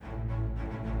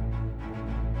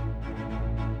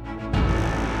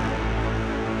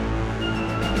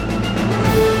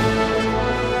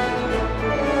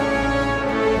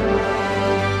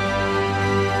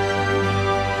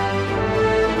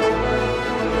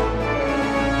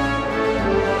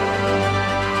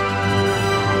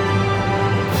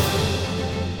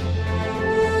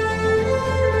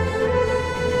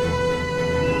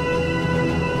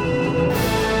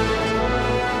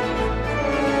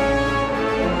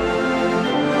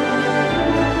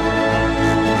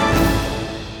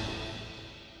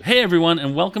Hey, everyone,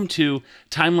 and welcome to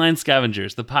Timeline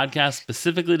Scavengers, the podcast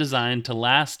specifically designed to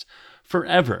last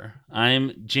forever.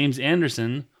 I'm James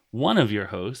Anderson, one of your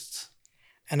hosts.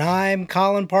 And I'm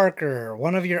Colin Parker,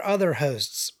 one of your other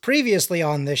hosts. Previously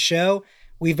on this show,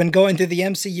 we've been going through the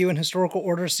MCU in historical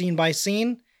order scene by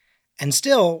scene, and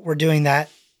still we're doing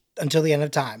that until the end of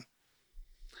time.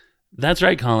 That's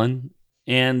right, Colin.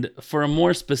 And for a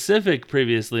more specific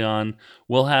previously on,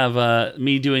 we'll have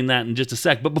me doing that in just a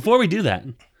sec. But before we do that,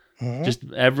 just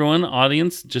everyone,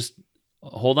 audience, just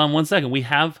hold on 1 second. We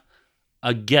have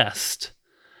a guest,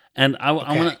 and I'm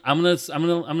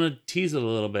gonna tease it a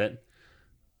little bit.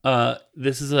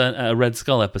 This is a Red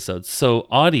Skull episode. So,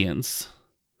 audience,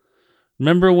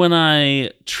 remember when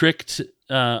I tricked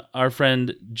our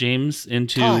friend James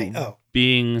into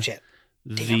being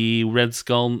the Red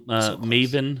Skull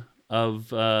maven of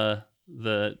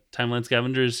the Timeline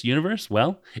Scavengers universe?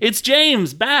 Well, it's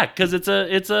James back because it's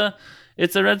a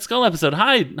Red Skull episode.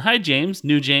 Hi, James,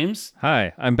 new James.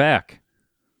 Hi, I'm back.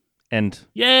 And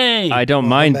yay! I don't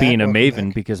mind being a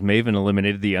maven because Maven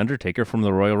eliminated the Undertaker from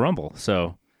the Royal Rumble,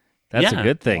 so that's a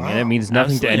good thing, and it means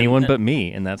nothing to anyone but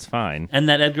me, and that's fine. And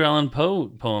that Edgar Allan Poe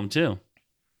poem too.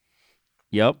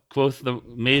 Yep. Quoth the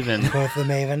Maven. Quoth the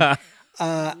Maven.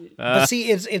 But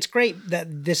see, it's great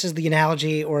that this is the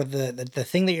analogy or the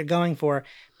thing that you're going for,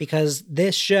 because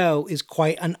this show is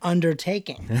quite an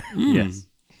undertaking. Yes.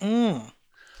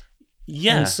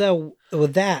 Yeah. And so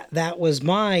with that was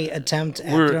my attempt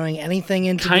at throwing anything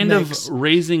into the mix. Kind of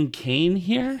raising Cain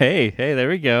here. Hey, there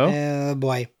we go. Oh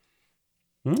boy.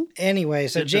 Anyway,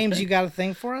 so James, you got a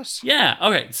thing for us? Yeah.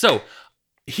 Okay. So,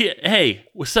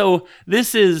 so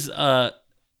this is the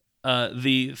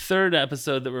third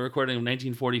episode that we're recording of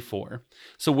 1944.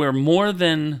 So we're more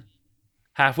than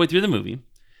halfway through the movie.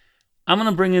 I'm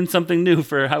gonna bring in something new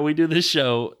for how we do this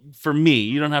show. For me,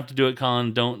 you don't have to do it,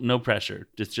 Colin. No pressure.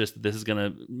 It's just this is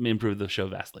gonna improve the show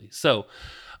vastly. So,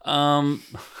 I'm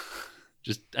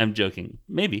joking.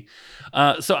 Maybe.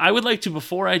 So I would like to,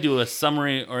 before I do a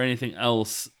summary or anything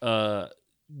else,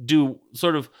 do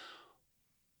sort of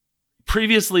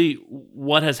previously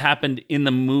what has happened in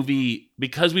the movie.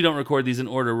 Because we don't record these in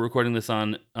order, we're recording this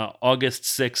on August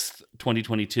 6th,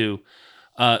 2022.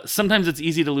 Sometimes it's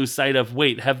easy to lose sight of,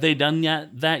 wait, have they done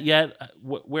that yet?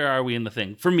 Where are we in the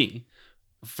thing? For me,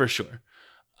 for sure.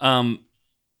 No,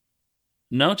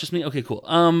 just me? Okay, cool.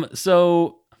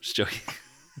 So, I'm just joking.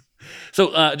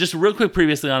 So, just real quick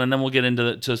previously on, and then we'll get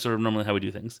into to sort of normally how we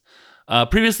do things.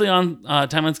 Previously on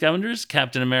Timeline Scavengers,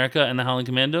 Captain America and the Howling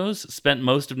Commandos spent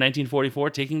most of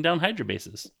 1944 taking down Hydra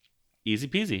bases. Easy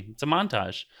peasy. It's a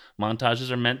montage.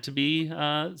 Montages are meant to be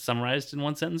summarized in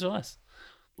one sentence or less.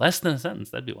 Less than a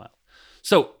sentence. That'd be wild.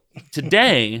 So,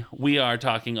 today we are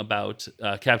talking about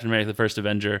Captain America, the First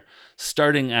Avenger,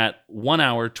 starting at 1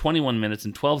 hour, 21 minutes,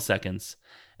 and 12 seconds,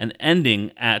 and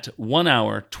ending at 1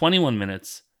 hour, 21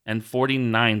 minutes, and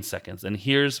 49 seconds. And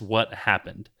here's what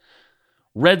happened.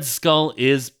 Red Skull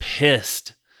is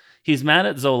pissed. He's mad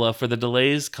at Zola for the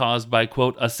delays caused by,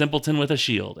 quote, a simpleton with a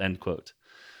shield, end quote.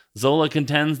 Zola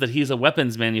contends that he's a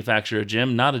weapons manufacturer,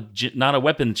 Jim, not a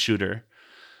weapons shooter.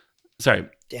 Sorry.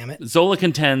 Damn it. Zola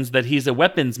contends that he's a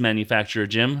weapons manufacturer,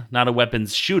 Jim, not a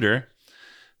weapons shooter.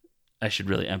 I should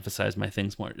really emphasize my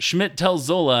things more. Schmidt tells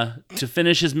Zola to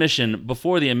finish his mission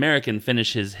before the American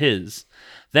finishes his.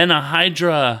 Then a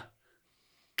Hydra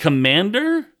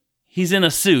commander, he's in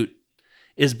a suit,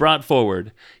 is brought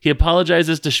forward. He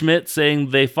apologizes to Schmidt,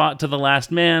 saying they fought to the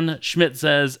last man. Schmidt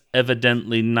says,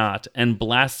 evidently not, and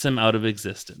blasts him out of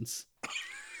existence.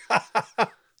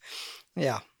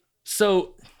 Yeah.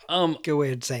 So, good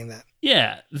way of saying that.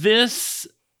 Yeah, this...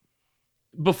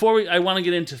 I want to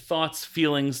get into thoughts,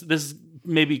 feelings. This is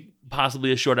maybe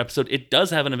possibly a short episode. It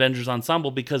does have an Avengers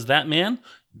ensemble because that man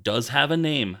does have a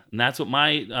name. And that's what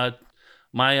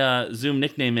my Zoom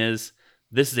nickname is.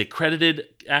 This is a credited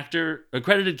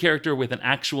character with an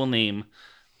actual name,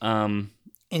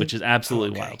 which is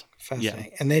absolutely wild.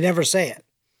 Fascinating. Yeah. And they never say it.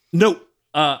 Nope.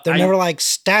 They're never like,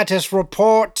 status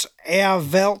report, Air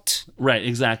Velt. Right,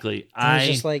 exactly. It's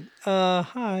just like,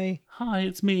 hi. Hi,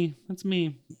 it's me.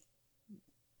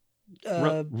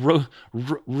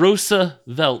 Rosa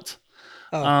Velt.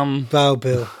 Oh,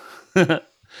 boo. That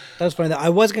was funny. I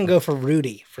was going to go for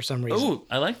Rudy for some reason. Oh,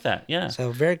 I like that. Yeah.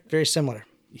 So very, very similar.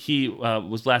 He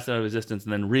was blasted out of existence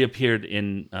and then reappeared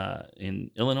in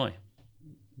Illinois.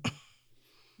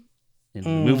 In the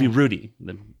movie Rudy.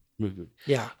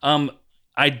 Yeah.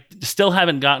 I still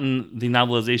haven't gotten the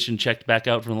novelization checked back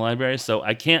out from the library, so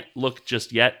I can't look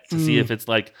just yet to see if it's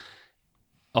like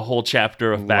a whole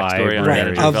chapter of backstory on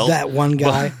Manager of Velt. that one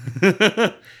guy.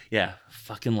 Yeah,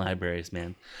 fucking libraries,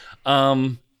 man.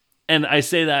 and I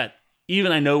say that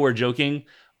even I know we're joking.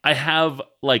 I have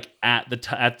like at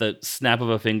the snap of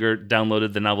a finger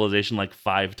downloaded the novelization like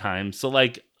 5 times, so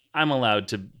like I'm allowed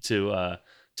to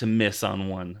miss on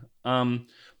one.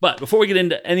 But before we get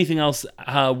into anything else,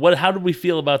 how did we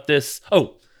feel about this?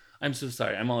 Oh, I'm so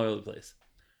sorry, I'm all over the place.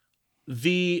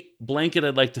 The blanket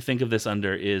I'd like to think of this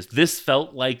under is this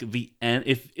felt like the end.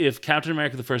 If Captain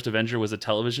America: The First Avenger was a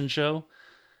television show,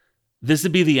 this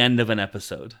would be the end of an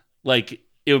episode. Like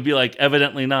it would be like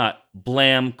evidently not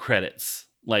blam credits.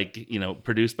 Like, you know,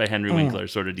 produced by Henry Winkler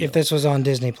sort of deal. If this was on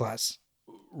Disney Plus.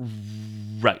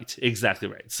 Right, exactly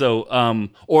right. So,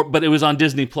 but it was on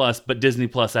Disney Plus, but Disney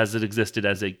Plus as it existed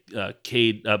as a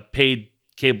paid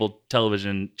cable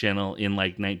television channel in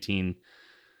like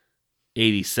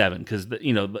 1987, because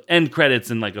the end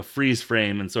credits in like a freeze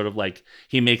frame and sort of like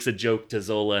he makes a joke to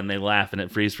Zola and they laugh and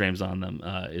it freeze frames on them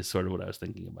is sort of what I was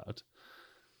thinking about.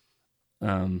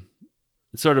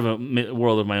 Sort of a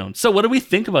world of my own. So, what do we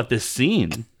think about this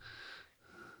scene?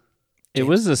 It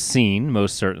was a scene,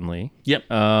 most certainly. Yep.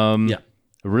 Yeah.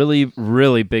 Really,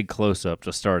 really big close up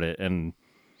to start it, and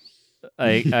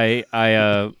I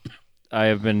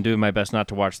have been doing my best not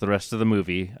to watch the rest of the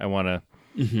movie. I want to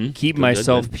keep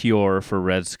myself pure for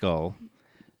Red Skull.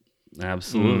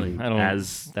 Absolutely.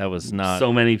 That was not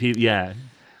so many people. Yeah.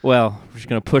 Well, we're just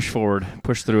gonna push through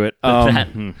it.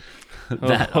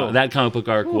 That comic book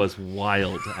arc was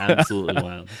wild, absolutely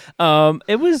wild.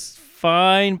 It was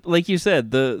fine, like you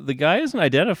said. The guy isn't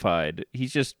identified.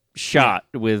 He's just shot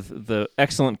with the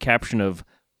excellent caption of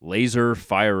 "laser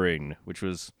firing," which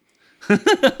was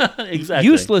exactly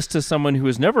useless to someone who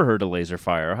has never heard a laser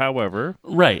fire. However,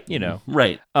 right,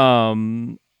 right.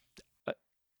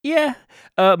 Yeah.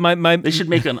 My they should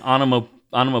make an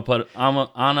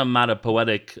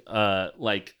onomatopoetic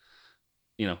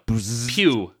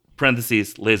pew.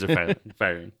 Parentheses, laser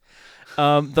firing.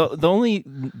 The only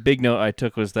big note I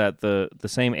took was that the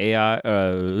same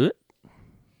AI.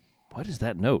 What is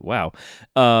that note? Wow.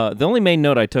 The only main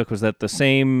note I took was that the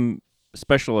same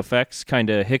special effects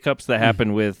kind of hiccups that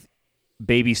happen with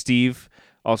Baby Steve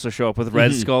also show up with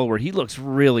Red Skull, where he looks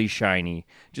really shiny,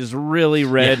 just really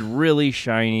red, really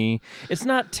shiny. It's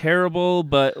not terrible,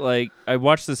 but like I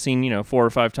watched the scene, 4 or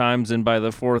 5 times, and by the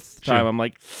 4th time, I'm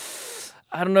like,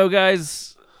 I don't know, guys.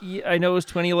 Yeah, I know it was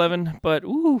 2011, but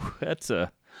that's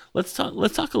a. Let's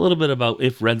talk a little bit about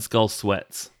if Red Skull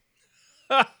sweats.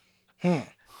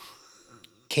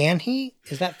 Can he?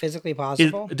 Is that physically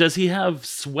possible? Does he have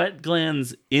sweat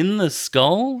glands in the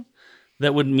skull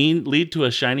that would lead to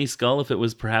a shiny skull if it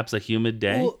was perhaps a humid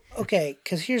day? Well, okay,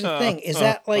 because here's the thing: is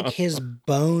that like his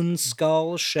bone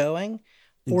skull showing,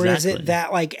 or is it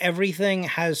that like everything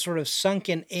has sort of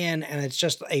sunken in and it's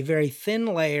just a very thin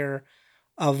layer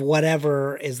of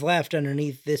whatever is left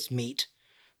underneath this meat,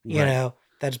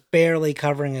 that's barely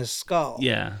covering his skull.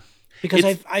 Yeah.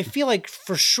 Because I feel like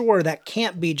for sure that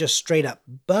can't be just straight up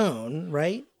bone,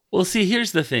 right? Well, see,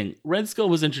 here's the thing. Red Skull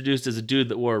was introduced as a dude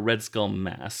that wore a Red Skull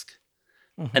mask.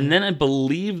 Mm-hmm. And then I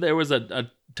believe there was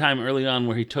a time early on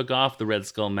where he took off the Red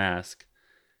Skull mask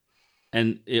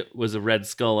and it was a red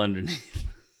skull underneath.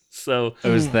 So it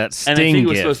was that sting. And I think it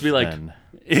was supposed to be like, then.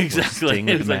 Exactly. Sting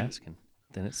the mask and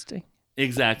then it sting.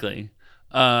 Exactly.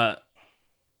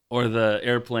 Or the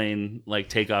airplane, like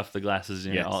take off the glasses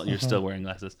and you're still wearing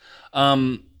glasses.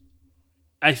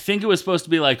 I think it was supposed to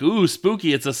be like, ooh,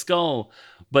 spooky, it's a skull.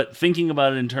 But thinking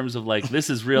about it in terms of like, this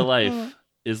is real life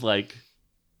is like,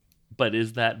 but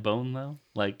is that bone though?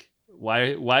 Like,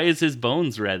 why is his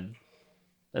bones red?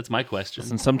 That's my question.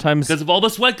 And sometimes because of all the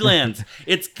sweat glands,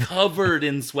 it's covered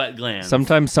in sweat glands.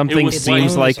 Sometimes something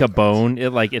seems like a bone.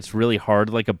 It's really hard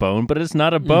like a bone, but it's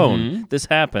not a bone. Mm-hmm. This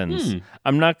happens.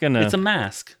 I'm not gonna. It's a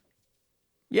mask.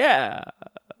 Yeah.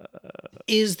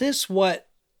 Is this what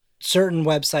certain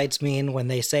websites mean when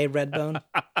they say red bone?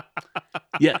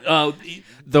 Yeah.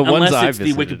 The ones unless it's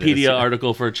the Wikipedia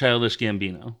article for Childish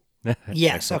Gambino.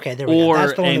 Yes. Okay. There we go. Or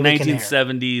that's the one a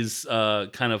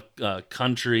 1970s kind of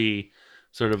country.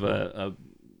 Sort of a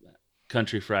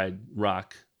country fried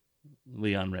rock,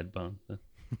 Leon Redbone.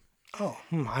 Oh,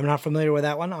 I'm not familiar with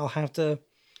that one. I'll have to.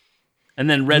 And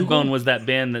then Redbone was that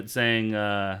band that sang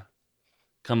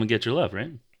 "Come and Get Your Love,"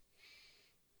 right?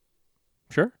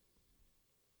 Sure.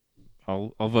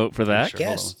 I'll vote for that.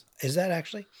 Yes. Is that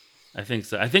actually? I think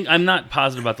so. I'm not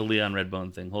positive about the Leon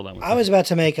Redbone thing. Hold on. I was about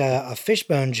to make a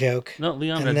Fishbone joke. No,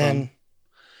 Leon Redbone.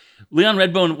 Leon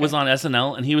Redbone was on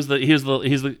SNL, and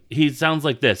he sounds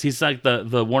like this. He's like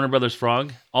the Warner Brothers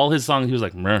frog. All his songs, he was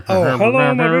like, hello,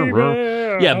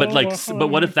 yeah, but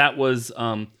what if that was,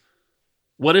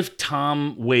 what if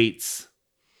Tom Waits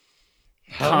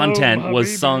content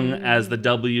was sung as the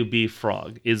WB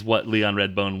Frog, is what Leon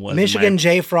Redbone was. Michigan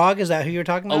J Frog, is that who you're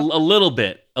talking a about? little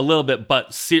bit,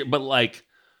 but like,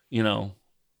 you know,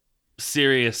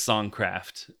 serious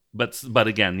songcraft. But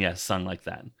again, yes, sung like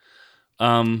that.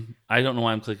 I don't know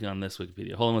why I'm clicking on this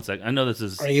Wikipedia. Hold on one sec. I know this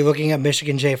is. Are you looking at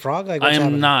Michigan J Frog? Like, I what's am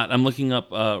happening? not. I'm looking up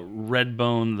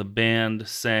Redbone, the band,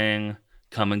 sang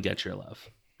 "Come and Get Your Love."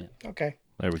 Yeah. Okay.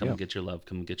 There we Come go. and get your love.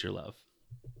 Come and get your love.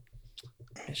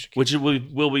 Michigan. Which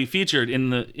will be featured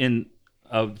in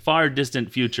a far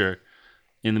distant future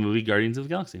in the movie Guardians of the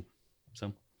Galaxy.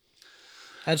 So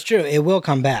That's true. It will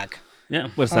come back. yeah,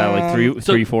 What's that, like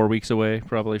so- 4 weeks away,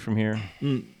 probably from here?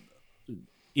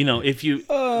 you know, if you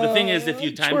the thing is, if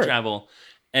you time sure. travel,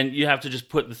 and you have to just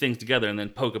put the things together and then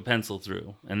poke a pencil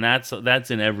through, and that's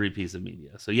in every piece of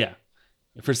media. So yeah,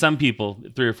 for some people,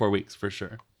 3 or 4 weeks for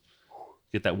sure.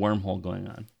 Get that wormhole going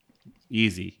on.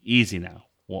 Easy now.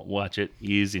 Watch it.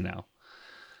 Easy now.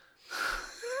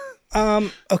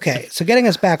 Okay, so getting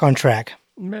us back on track.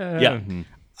 Yeah.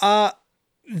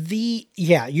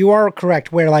 You are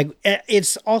correct. Where like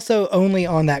it's also only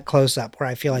on that close up where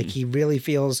I feel like he really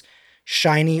feels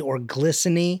shiny or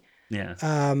glistening. Yeah.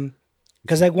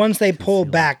 Because like once they pull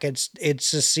back, it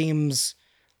just seems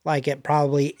like it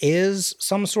probably is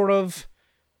some sort of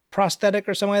prosthetic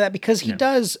or something like that. Because he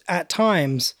does at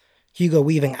times, Hugo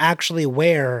Weaving, actually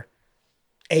wear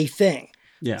a thing.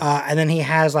 Yeah. And then he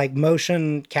has like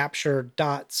motion capture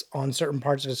dots on certain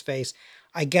parts of his face,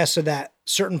 I guess, so that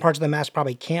certain parts of the mask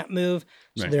probably can't move.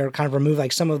 So Right. they're kind of removed,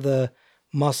 like some of the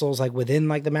muscles, like within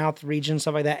like the mouth region,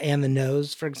 stuff like that. And the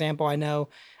nose, for example, I know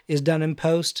is done in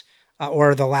post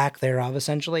or the lack thereof,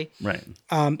 essentially. Right.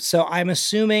 So I'm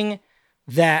assuming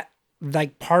that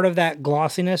like part of that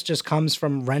glossiness just comes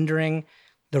from rendering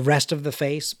the rest of the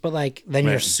face, but like then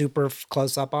you're Right. super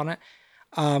close up on it.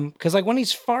 Because like when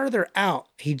he's farther out,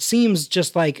 he seems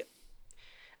just like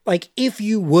if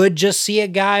you would just see a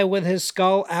guy with his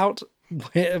skull out,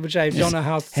 which I don't know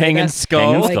how to say Hanging that.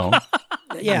 skull. Hanging Like,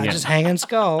 Skull. Yeah, just hanging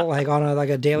skull like on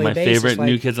a daily My basis. favorite like,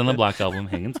 New Kids on the Block album,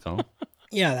 Hanging Skull.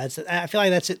 Yeah, I feel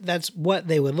like that's what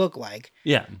they would look like.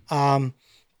 Yeah.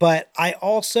 But I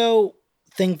also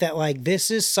think that like this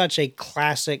is such a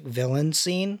classic villain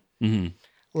scene. hmm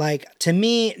Like to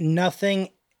me, nothing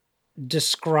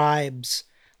describes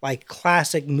like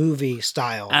classic movie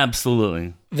style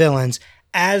Absolutely. villains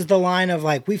as the line of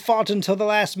like, we fought until the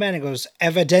last man. It goes,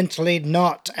 evidently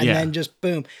not. And Yeah. then just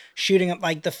boom, shooting up.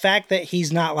 Like the fact that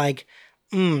he's not like,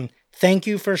 thank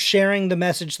you for sharing the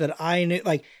message that I knew.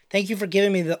 Like, thank you for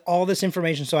giving me all this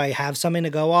information so I have something to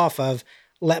go off of.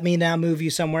 Let me now move you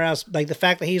somewhere else. Like the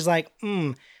fact that he's like,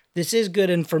 this is good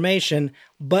information,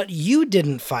 but you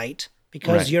didn't fight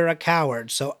because Right. you're a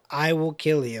coward. So I will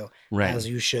kill you Right. as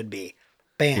you should be.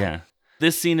 Bam. Yeah.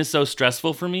 This scene is so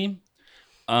stressful for me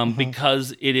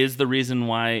because it is the reason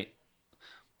why,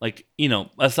 like, you know,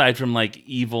 aside from like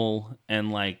evil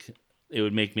and like it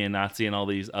would make me a Nazi and all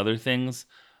these other things,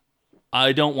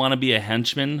 I don't want to be a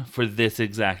henchman for this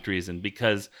exact reason.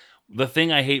 Because the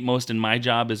thing I hate most in my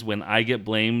job is when I get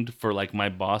blamed for like my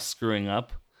boss screwing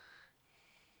up.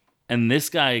 And this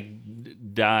guy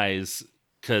dies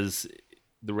because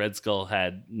the Red Skull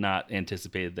had not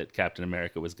anticipated that Captain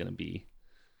America was going to be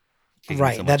kicking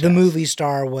Right. so That much the ass. movie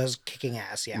star was kicking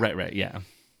ass. Yeah. Right, yeah.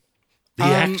 The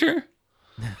actor?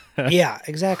 Yeah,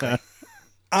 exactly.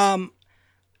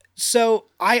 So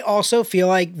I also feel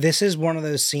like this is one of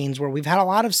those scenes where we've had a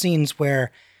lot of scenes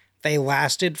where they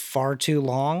lasted far too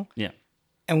long. Yeah.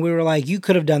 And we were like, you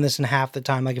could have done this in half the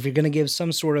time. Like if you're going to give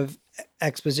some sort of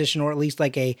exposition or at least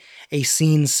like a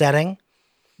scene setting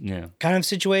Yeah. kind of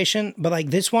situation. But like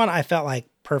this one, I felt like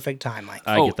perfect time. Like,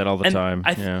 I get that all the and time.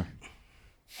 I Yeah.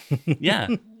 Yeah.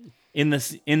 In the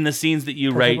scenes that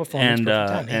you Perfect write performance, and perfect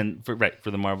time, yeah. and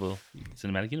for the Marvel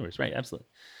Cinematic Universe, right? Absolutely.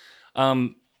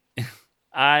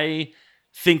 I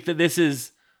think that this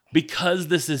is because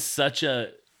this is such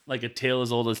a like a tale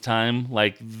as old as time.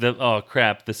 Like the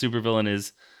supervillain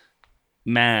is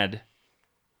mad.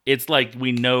 It's like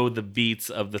we know the beats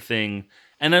of the thing,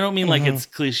 and I don't mean like it's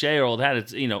cliche or old hat.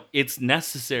 It's it's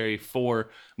necessary for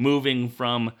moving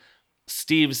from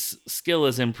Steve's skill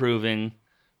is improving.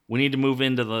 We need to move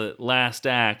into the last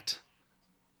act.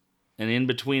 And in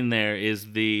between there is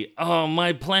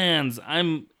my plans.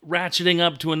 I'm ratcheting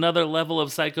up to another level of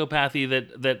psychopathy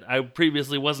that I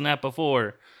previously wasn't at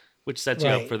before, which sets you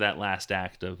up Right. for that last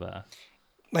act of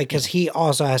like, cause he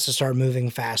also has to start moving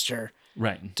faster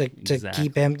right to exactly.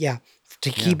 keep him. Yeah. To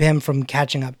keep him from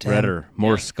catching up to him. Redder,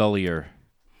 more scullier.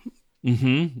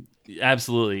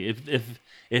 Absolutely.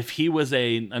 If he was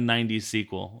a 90s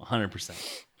sequel,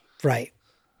 100%. Right.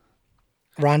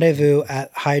 Rendezvous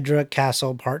at Hydra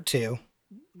Castle Part 2.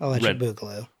 Electric Red.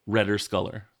 Boogaloo. Redder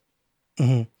Sculler.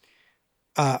 Two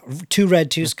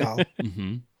Red, Two Skull.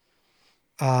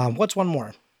 Mm-hmm. What's one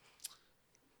more?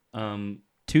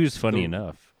 2's funny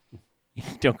enough.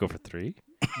 Don't go for 3.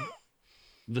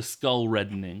 The Skull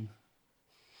Reddening.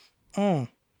 Mm.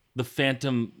 The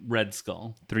Phantom Red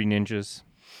Skull. 3 Ninjas.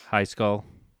 High Skull.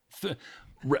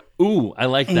 Ooh, I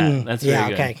like that. That's very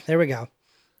good. Okay. There we go.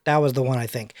 That was the one, I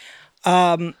think.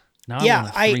 Now Yeah,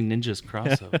 I want a Three Ninjas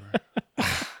crossover.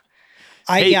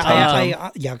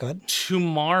 Go ahead.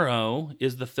 Tomorrow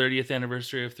is the 30th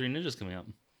anniversary of Three Ninjas coming out.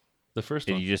 The first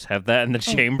Did one. you just have that in the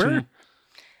chamber?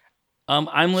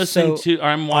 I'm listening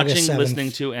I'm watching, August 7th,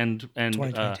 listening to, and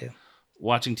 2022.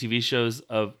 watching TV shows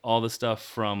of all the stuff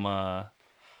from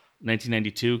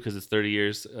 1992 because it's 30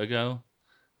 years ago.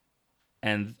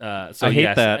 And so I hate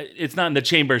yes, that. It's not in the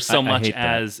chamber so I much hate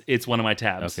that. as it's one of my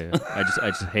tabs. Okay. I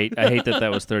just hate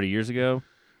that was 30 years ago.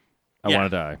 I Yeah.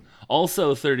 want to die.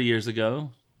 Also 30 years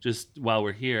ago, just while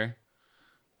we're here,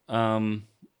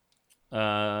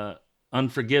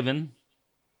 Unforgiven,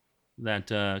 that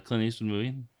Clint Eastwood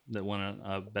movie that won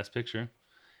a Best Picture,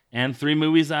 and 3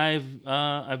 movies I've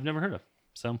never heard of.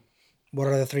 So, What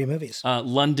are the 3 movies?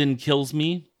 London Kills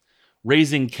Me,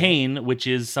 Raising Cain, which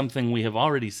is something we have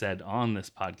already said on this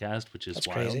podcast, which is That's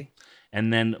wild. crazy.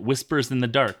 And then Whispers in the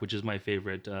Dark, which is my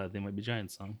favorite They Might Be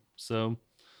Giants song. So,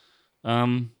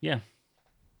 yeah.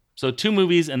 So 2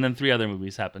 movies and then 3 other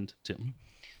movies happened too.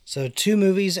 So 2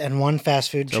 movies and 1 fast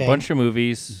food So chain. a bunch of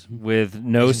movies with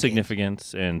no Raising Cane's.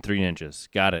 significance and 3 ninjas.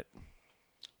 Got it.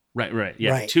 Right.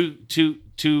 Yeah. Right. 3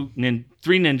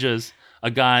 ninjas,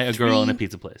 a guy, a girl, and a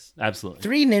pizza place. Absolutely.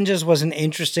 3 Ninjas was an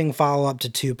interesting follow-up to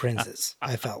 2 Princes,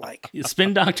 I felt like.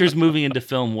 Spin Doctors moving into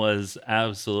film was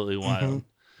absolutely wild.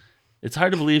 It's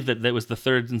hard to believe that was the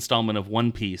 3rd installment of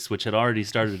One Piece, which had already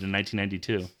started in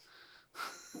 1992.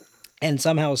 And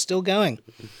somehow is still going.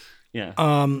 Yeah.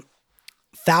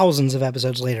 Thousands of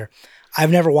episodes later.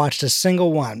 I've never watched a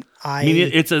single one. I mean,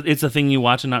 it's a thing you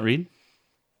watch and not read?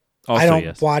 Also, I don't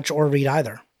yes. watch or read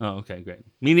either. Oh, okay, great.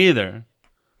 Me neither.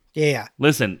 Yeah.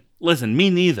 Listen, me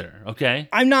neither, okay?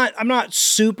 I'm not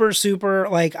super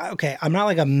like, okay, I'm not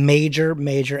like a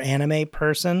major anime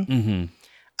person. Mm-hmm.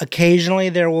 Occasionally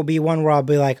there will be one where I'll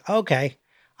be like, okay,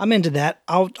 I'm into that.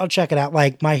 I'll check it out.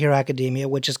 Like My Hero Academia,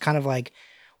 which is kind of like,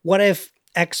 what if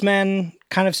X-Men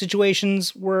kind of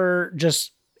situations were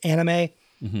just anime?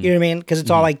 Mm-hmm. You know what I mean? Because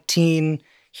it's all like teen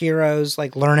heroes,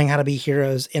 like learning how to be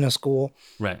heroes in a school.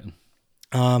 Right.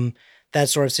 That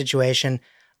sort of situation.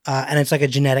 And it's like a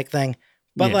genetic thing.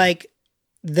 But Yeah. like,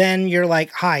 then you're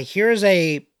like, hi, here's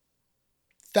a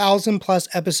 1,000+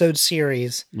 episode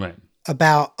series Right.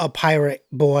 about a pirate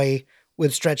boy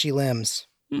with stretchy limbs.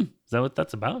 Is that what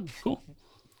that's about? Cool.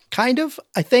 Kind of.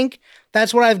 I think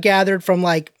that's what I've gathered from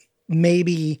like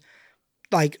maybe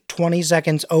like 20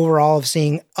 seconds overall of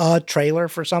seeing a trailer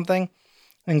for something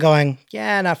and going,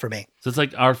 yeah, not for me. So it's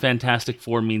like our Fantastic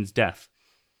Four means death.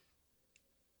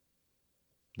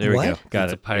 There we What? go. Got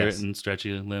It's it. a pirate Yes. and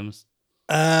stretchy limbs.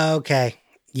 Okay.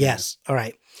 Yes. All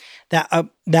right.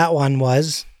 That one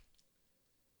was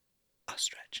a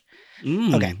stretch.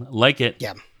 Okay. Like it.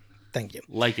 Yeah. Thank you.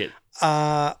 Like it.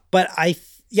 But I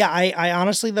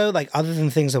honestly though, like other than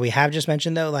things that we have just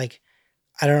mentioned though, like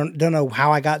I don't know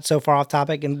how I got so far off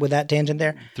topic and with that tangent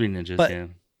there. 3 ninjas, But- yeah.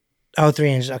 Oh, 3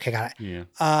 Ninjas. Okay, got it.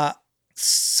 Yeah.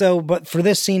 So, but for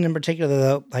this scene in particular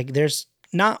though, like there's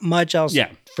not much else Yeah.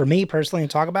 for me personally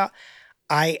to talk about.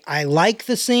 I like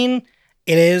the scene.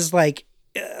 It is like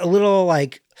a little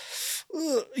like,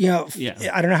 Yeah.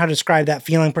 I don't know how to describe that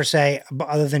feeling per se, but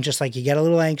other than just like you get a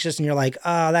little anxious and you're like,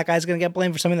 oh, that guy's going to get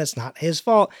blamed for something that's not his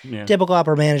fault. Yeah. Typical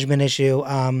upper management issue,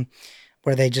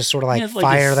 where they just sort of He like has, like,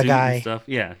 fire a the suit and guy. stuff.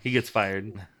 Yeah, he gets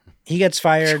fired. He gets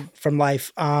fired from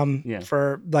life Yeah.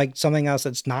 for like something else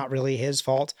that's not really his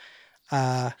fault.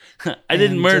 I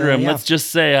didn't And, murder him. yeah. Let's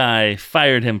just say I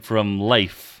fired him from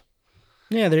life.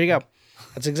 Yeah, there you go.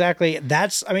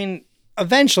 I mean,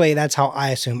 eventually that's how I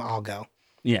assume I'll go.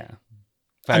 Yeah.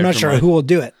 I'm Fired not from sure life. who will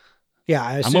do it. Yeah,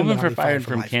 I I'm assume open that I'll for be fired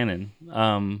from life. canon.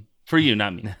 For you,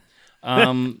 not me.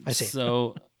 I see.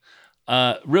 So,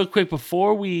 real quick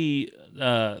before we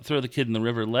throw the kid in the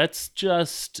river, let's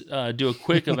just do a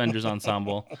quick Avengers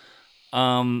ensemble.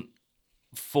 Avengers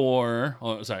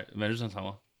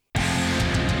ensemble.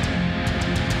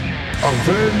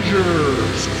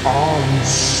 Avengers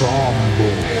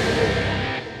Ensemble.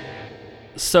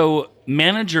 So,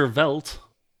 Manager Velt.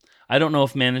 I don't know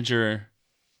if Manager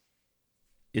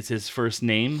is his first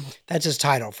name. That's his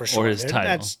title for sure. Or his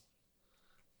title.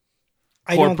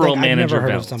 I don't Corporal think I've Manager never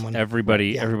heard of Belt. someone. Everybody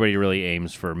Yeah. everybody really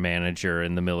aims for manager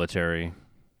in the military.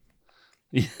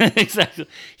 Exactly.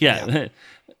 Yeah.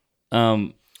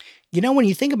 When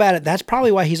you think about it, that's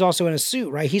probably why he's also in a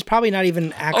suit, right? He's probably not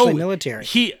even actually military.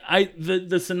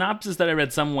 The synopsis that I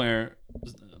read somewhere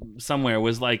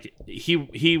was like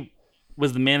he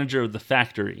was the manager of the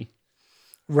factory.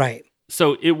 Right.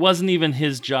 So it wasn't even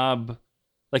his job.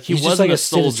 Like he He's just wasn't like a a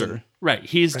soldier. citizen. Right.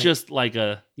 He's just like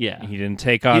a He didn't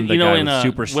take on the you know guy in with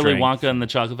super strength. Willy Wonka and the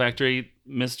Chocolate Factory,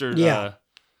 Mr.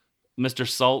 Mr.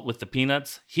 Salt with the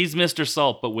peanuts. He's Mr.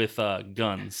 Salt but with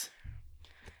guns.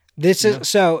 This is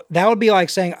so that would be like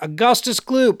saying Augustus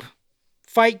Gloop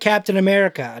fight Captain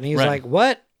America, and he's Right. like,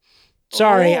 "What?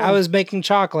 Sorry, I was making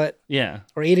chocolate Yeah.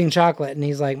 or eating chocolate," and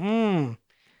he's like,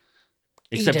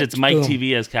 Except Eat it's it. Mike Boom.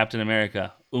 TV as Captain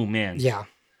America. Oh man. yeah."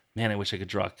 Man, I wish I could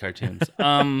draw cartoons.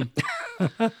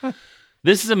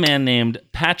 This is a man named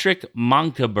Patrick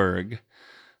Monkeberg.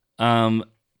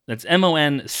 That's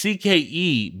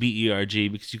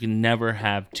Monkeberg because you can never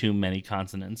have too many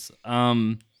consonants.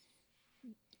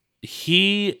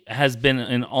 He has been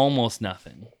in almost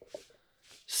nothing.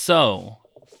 So,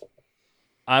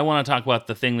 I want to talk about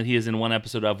the thing that he is in one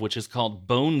episode of, which is called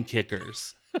Bone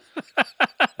Kickers.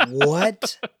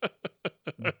 What?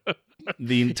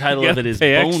 The title You of gotta it is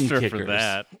pay Bone extra Kickers. for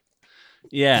that.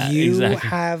 Yeah, You exactly.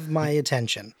 have my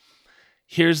attention.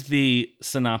 Here's the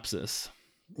synopsis.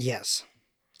 Yes.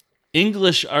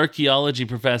 English archaeology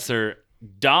professor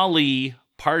Dolly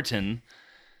Parton.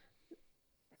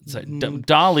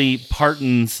 Dolly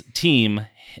Parton's team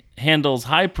handles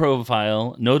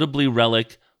high-profile, notably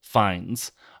relic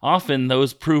finds. Often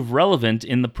those prove relevant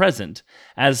in the present,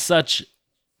 as such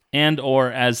and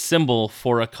or as symbol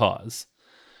for a cause.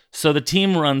 So the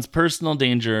team runs personal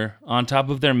danger on top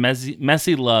of their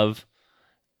messy love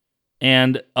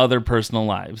and other personal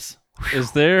lives.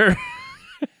 Is there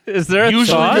a Usually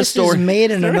thought? the This story- is made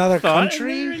in another thought in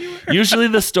country. Usually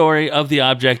the story of the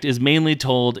object is mainly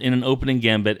told in an opening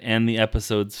gambit and the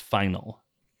episode's final.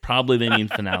 Probably they mean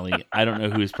finale. I don't know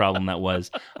whose problem that was.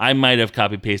 I might have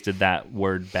copy-pasted that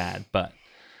word bad, but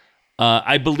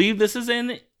I believe this is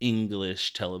an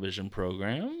English television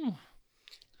program.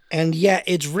 And yet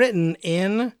it's written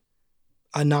in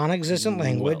a non-existent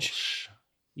language. Welsh.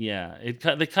 Yeah,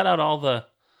 they cut out all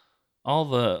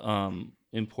the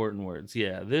important words.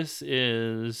 Yeah, this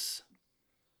is.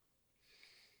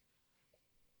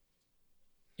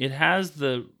 It has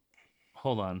the.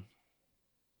 Hold on.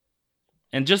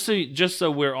 And just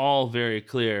so we're all very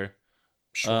clear,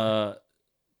 Sure.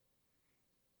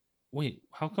 wait,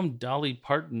 how come Dolly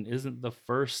Parton isn't the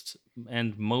first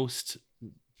and most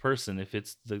person if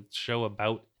it's the show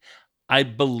about? I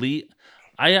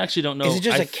actually don't know. Is it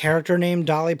just a character named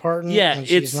Dolly Parton? Yeah, and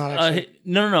she's it's not actually...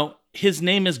 no. His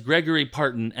name is Gregory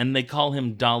Parton, and they call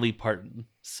him Dolly Parton.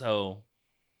 So,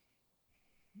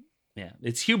 yeah,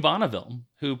 it's Hugh Bonneville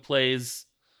who plays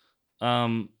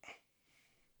Dolly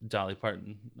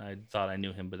Parton. I thought I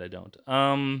knew him, but I don't.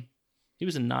 He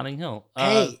was in Notting Hill.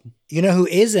 Hey, you know who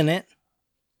is in it?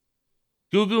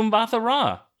 Gugu Mbatha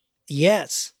Raw,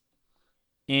 Yes.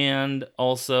 and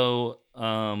also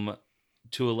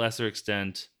to a lesser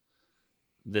extent,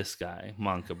 this guy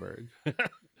Monkeberg.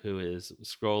 Who is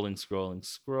scrolling.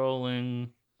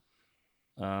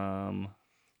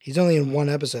 He's only in one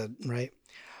episode, right?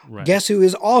 Right. Guess who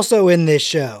is also in this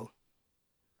show?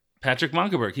 Patrick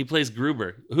Monkeberg. He plays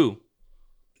Gruber. Who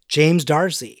James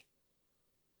Darcy.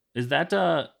 is that?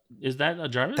 Is that a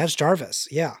Jarvis? That's Jarvis.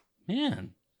 Yeah.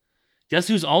 Man. Guess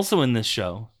who's also in this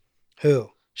show? Who?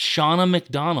 Shauna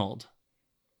McDonald.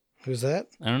 Who's that?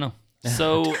 I don't know.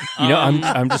 So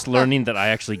I'm just learning that I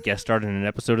actually guest starred in an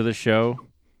episode of the show.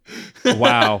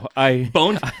 Wow,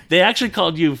 Bone. They actually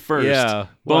called you first. Yeah,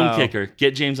 Bone wow. Kicker.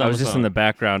 Get James on I was the just phone. in the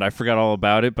background. I forgot all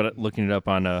about it, but looking it up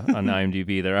on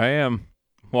IMDb, there I am.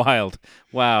 Wild.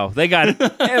 Wow, they got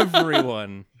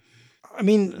everyone. I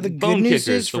mean, the Bone good news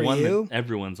Kicker is the for one you that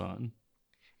everyone's on.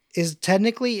 is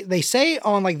technically they say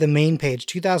on like the main page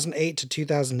 2008 to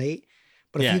 2008,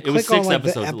 but Yeah, if it you was click on 6 like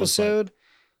episodes, the it looks like. episode,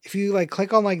 if you like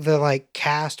click on like the like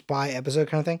cast by episode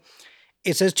kind of thing,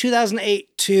 it says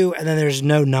 2008 to, and then there's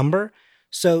no number.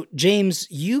 So James,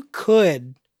 you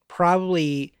could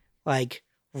probably like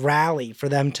rally for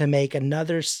them to make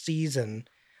another season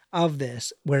of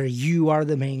this where you are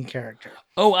the main character.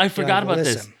 Oh, I You're forgot like, about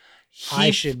this. "Listen,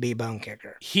 I should be Bone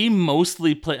Kicker." He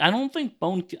mostly played. I don't think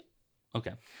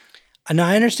Okay. And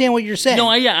I understand what you're saying. No,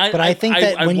 I but I think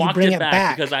that when you walked bring it back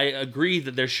back, because I agree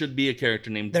that there should be a character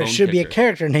named there Bone should be a Kicker.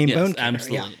 character named Yes, Bone Kicker.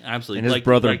 absolutely, Yeah. absolutely. And his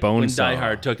brother when Die Bonesaw.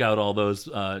 Hard took out all those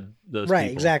Right, people.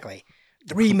 exactly.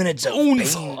 3 minutes of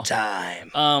Bonesaw. pain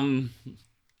time.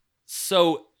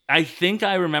 So I think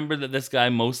I remember that this guy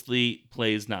mostly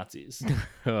plays Nazis.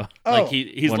 Oh, Like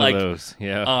he's one like of those.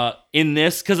 Yeah. in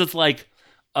this, because it's like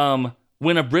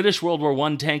when a British World War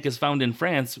I tank is found in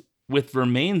France with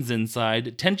remains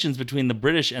inside, tensions between the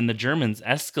British and the Germans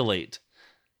escalate.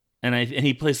 And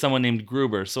he plays someone named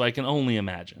Gruber, so I can only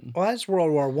imagine. Well, that's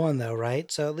World War One, though,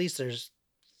 right? So at least there's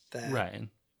that. Right.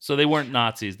 So they weren't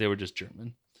Nazis; they were just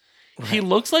German. Right. He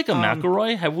looks like a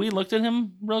McElroy. Have we looked at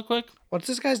him real quick? What's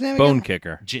this guy's name Bone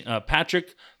again? kicker.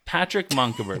 Patrick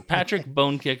Monkeberg. Patrick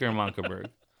Bonekicker Monkeberg.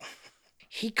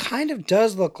 He kind of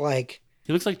does look like...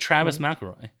 He looks like Travis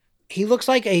McElroy. He looks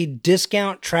like a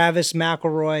discount Travis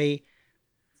McElroy.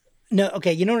 No,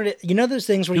 okay, you know what? You know those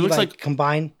things where He you looks like-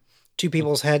 combine two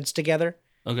people's heads together?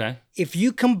 Okay. If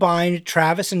you combine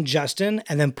Travis and Justin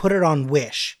and then put it on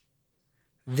Wish,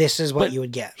 this is what But you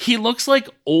would get. He looks like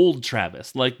old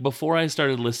Travis, like before I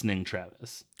started listening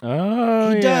Travis. Oh,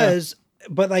 He yeah. does,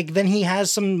 but like then he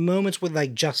has some moments with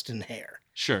like Justin hair.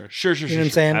 Sure. You know what I'm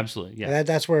saying? Absolutely. Yeah.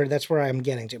 That's where I'm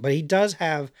getting to. But he does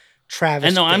have Travis.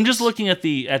 And no, I'm face. just looking at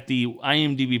the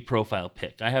IMDb profile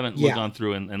pic. I haven't Yeah. gone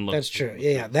through and looked. That's true.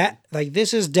 Yeah, that like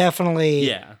this is definitely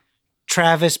Yeah.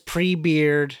 Travis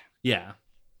pre-beard, Yeah.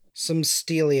 some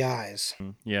steely eyes.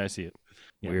 Yeah, I see it.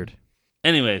 Yeah. Weird.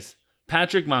 Anyways,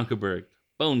 Patrick Monkeberg,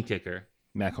 Bone Kicker.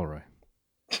 McElroy.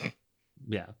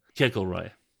 Yeah.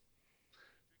 Kickelroy.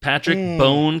 Patrick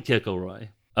Bone Kickelroy.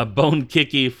 A bone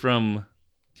kicky from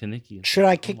Kaniki. Should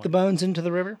I kick the bones into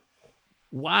the river?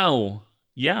 Wow.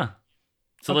 Yeah.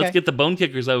 So Okay. let's get the bone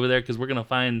kickers over there because we're going to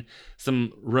find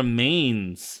some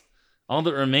remains. All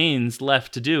that remains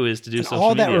left to do is to do And social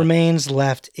all that media. remains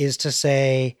left is to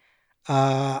say,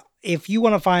 if you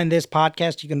want to find this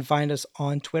podcast, you can find us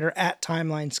on Twitter at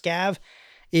TimelineScav.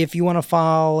 If you want to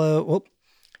follow,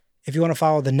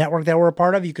 the network that we're a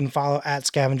part of, you can follow at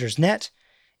ScavengersNet.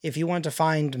 If you want to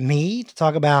find me to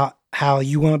talk about how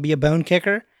you want to be a bone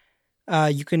kicker,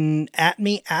 you can at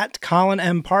me at Colin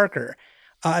M. Parker.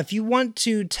 If you want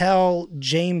to tell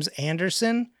James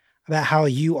Anderson about how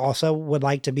you also would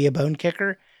like to be a bone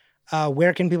kicker,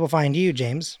 where can people find you,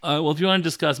 James? Well, if you want to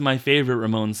discuss my favorite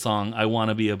Ramones song, I Want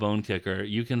to Be a Bone Kicker,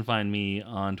 you can find me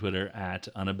on Twitter at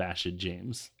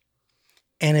unabashedjames.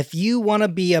 And if you want to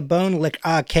be a bone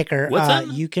kicker, What's that?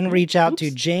 you can reach out to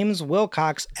James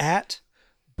Wilcox at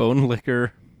Bone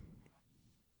licker.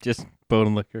 Just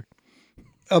bone licker.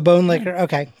 a bone licker.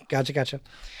 Okay, gotcha.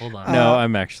 Hold on. No,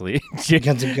 I'm actually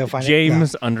Go find it.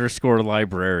 James _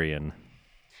 librarian.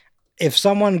 If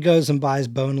someone goes and buys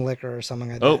bone liquor or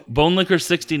something like Oh, that, Bone Licker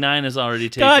 69 is already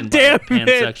taken God by a damn it.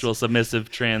 pansexual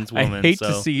submissive trans woman. I hate so.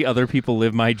 to see other people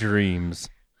live my dreams.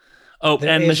 Oh,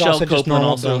 There and is Michelle also just Copeland normal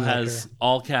also bone has liquor.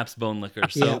 all caps Bone Licker.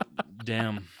 So, Yeah.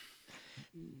 damn.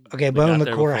 okay, got bone there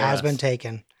liqueur before has us. been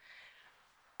taken.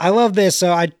 I love this.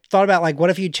 So I thought about like,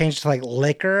 what if you changed it to like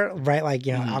liquor, right? Like,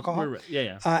 you know, alcohol. We're right.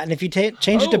 Yeah. And if you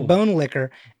change it to Oh. bone liquor,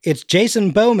 it's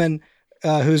Jason Bowman,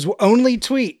 whose only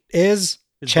tweet is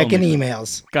His checking bone liquor.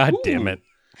 emails. God damn it.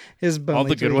 His bone All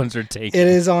the good tweet. ones are taken. It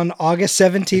is on August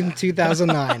 17th,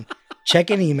 2009.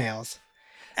 Checking emails.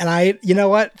 And you know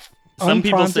what? Some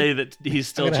people Unprompted- say that he's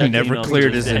still I'm gonna- checking Never emails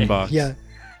cleared to his this day. inbox. Yeah.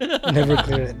 Never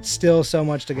cleared it. Still so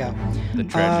much to go. The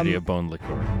tragedy of bone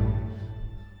liquor.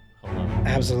 Hold on.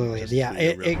 Absolutely. Just Yeah, tweet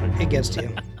it real quick. it gets to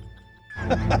you.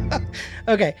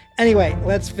 Okay. Anyway,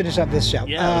 let's finish up this show.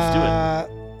 Yeah, let's do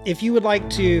it. If you would like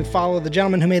to follow the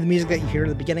gentleman who made the music that you hear at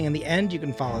the beginning and the end, you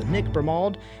can follow Nick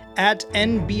Bramald at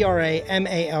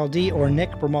NBRAMALD or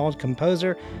Nick Bramald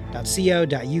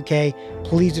Composer.co.uk.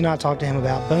 Please do not talk to him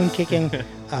about bone kicking.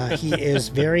 He is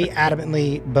very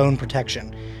adamantly bone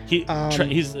protection. He's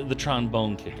the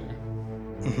trombone kicker.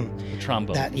 The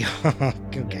trombone.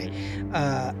 Okay.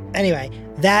 Anyway,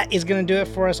 that is going to do it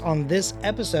for us on this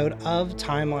episode of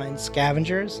Timeline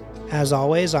Scavengers. As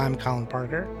always, I'm Colin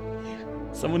Parker.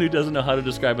 Someone who doesn't know how to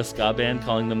describe a ska band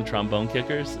calling them trombone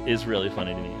kickers is really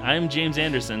funny to me. I'm James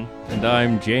Anderson. And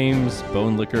I'm James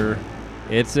Bone Licker.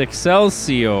 It's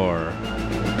Excelsior.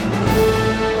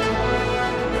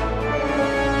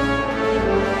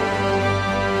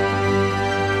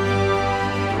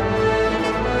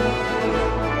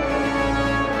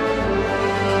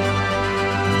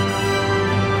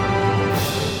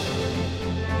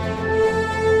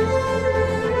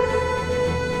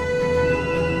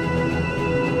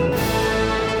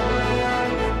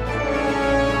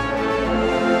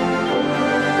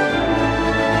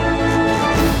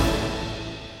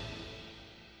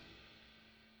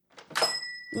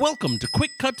 Welcome to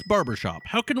Quick Cuts Barbershop.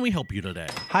 How can we help you today?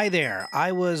 Hi there.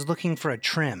 I was looking for a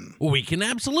trim. We can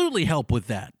absolutely help with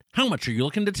that. How much are you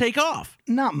looking to take off?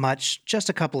 Not much, just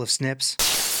a couple of snips.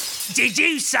 Did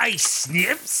you say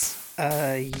snips?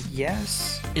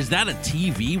 Yes? Is that a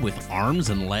TV with arms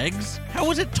and legs?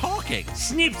 How is it talking?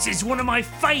 Snips is one of my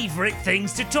favourite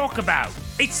things to talk about.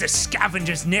 It's the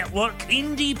Scavengers Network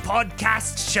Indie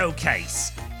Podcast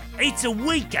Showcase. It's a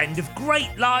weekend of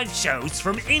great live shows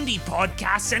from indie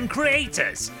podcasts and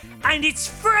creators, and it's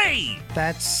free!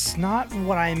 That's not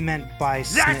what I meant by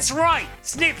That's right!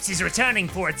 Snips is returning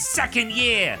for its second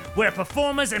year, where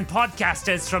performers and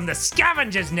podcasters from the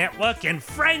Scavengers Network and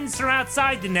friends from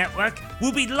outside the network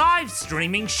will be live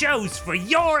streaming shows for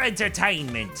your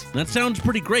entertainment. That sounds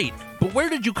pretty great, but where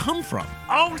did you come from?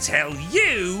 I'll tell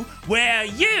you where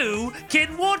you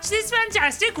can watch this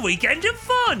fantastic weekend of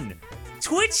fun.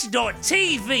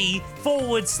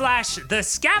 Twitch.tv/The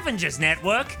Scavengers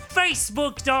Network,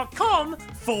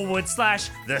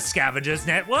 Facebook.com/The Scavengers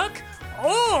Network,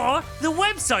 or the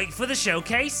website for the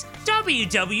showcase,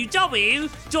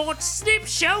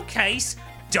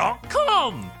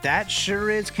 www.snipshowcase.com. That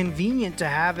sure is convenient to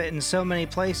have it in so many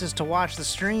places to watch the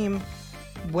stream.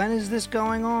 When is this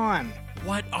going on?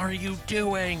 What are you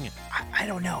doing? I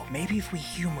don't know. Maybe if we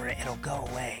humor it, it'll go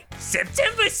away.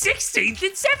 September 16th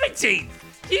and 17th.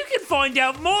 You can find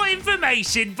out more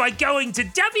information by going to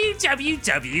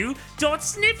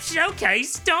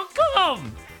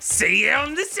www.snipshowcase.com. See you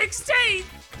on the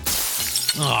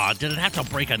 16th. Aw, did it have to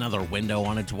break another window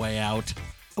on its way out?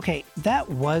 Okay, that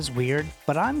was weird,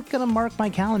 but I'm gonna mark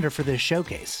my calendar for this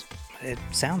showcase. It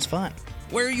sounds fun.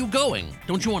 Where are you going?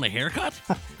 Don't you want a haircut?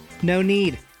 No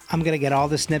need. I'm gonna get all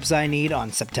the snips I need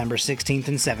on September 16th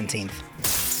and 17th.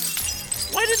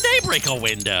 Why did they break a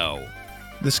window?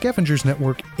 The Scavengers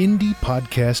Network Indie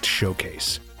Podcast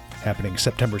Showcase, happening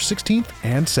September 16th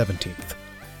and 17th.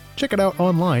 Check it out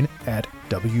online at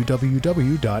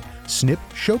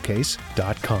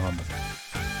www.snipshowcase.com.